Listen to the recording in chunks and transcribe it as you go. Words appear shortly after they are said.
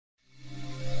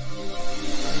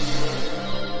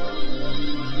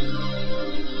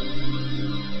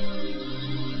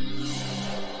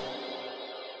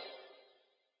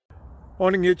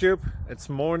Morning YouTube, it's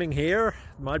morning here.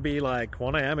 It might be like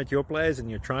 1 a.m. at your place and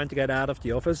you're trying to get out of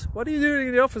the office. What are you doing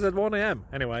in the office at 1 a.m?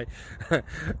 Anyway,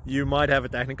 you might have a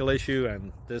technical issue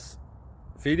and this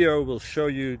video will show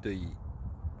you the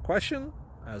question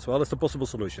as well as the possible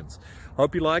solutions.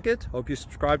 Hope you like it, hope you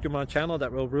subscribe to my channel.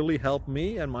 That will really help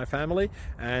me and my family,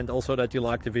 and also that you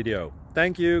like the video.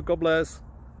 Thank you, God bless.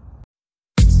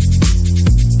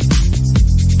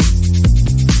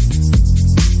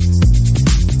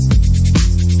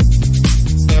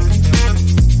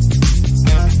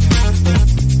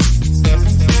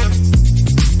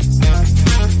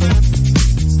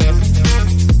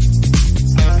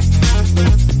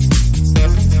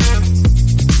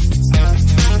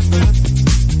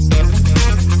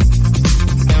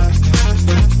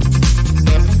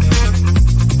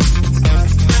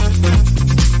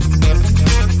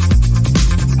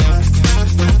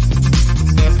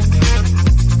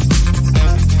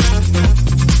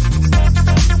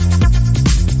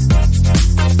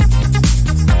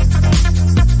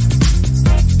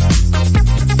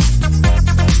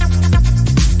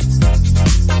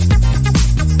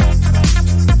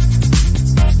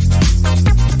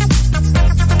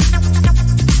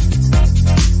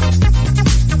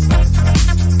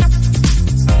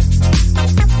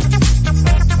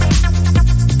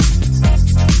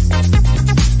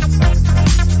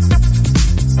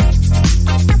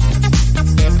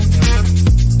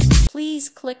 Please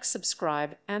click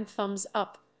subscribe and thumbs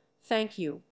up. Thank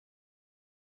you.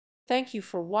 Thank you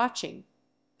for watching.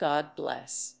 God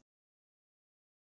bless.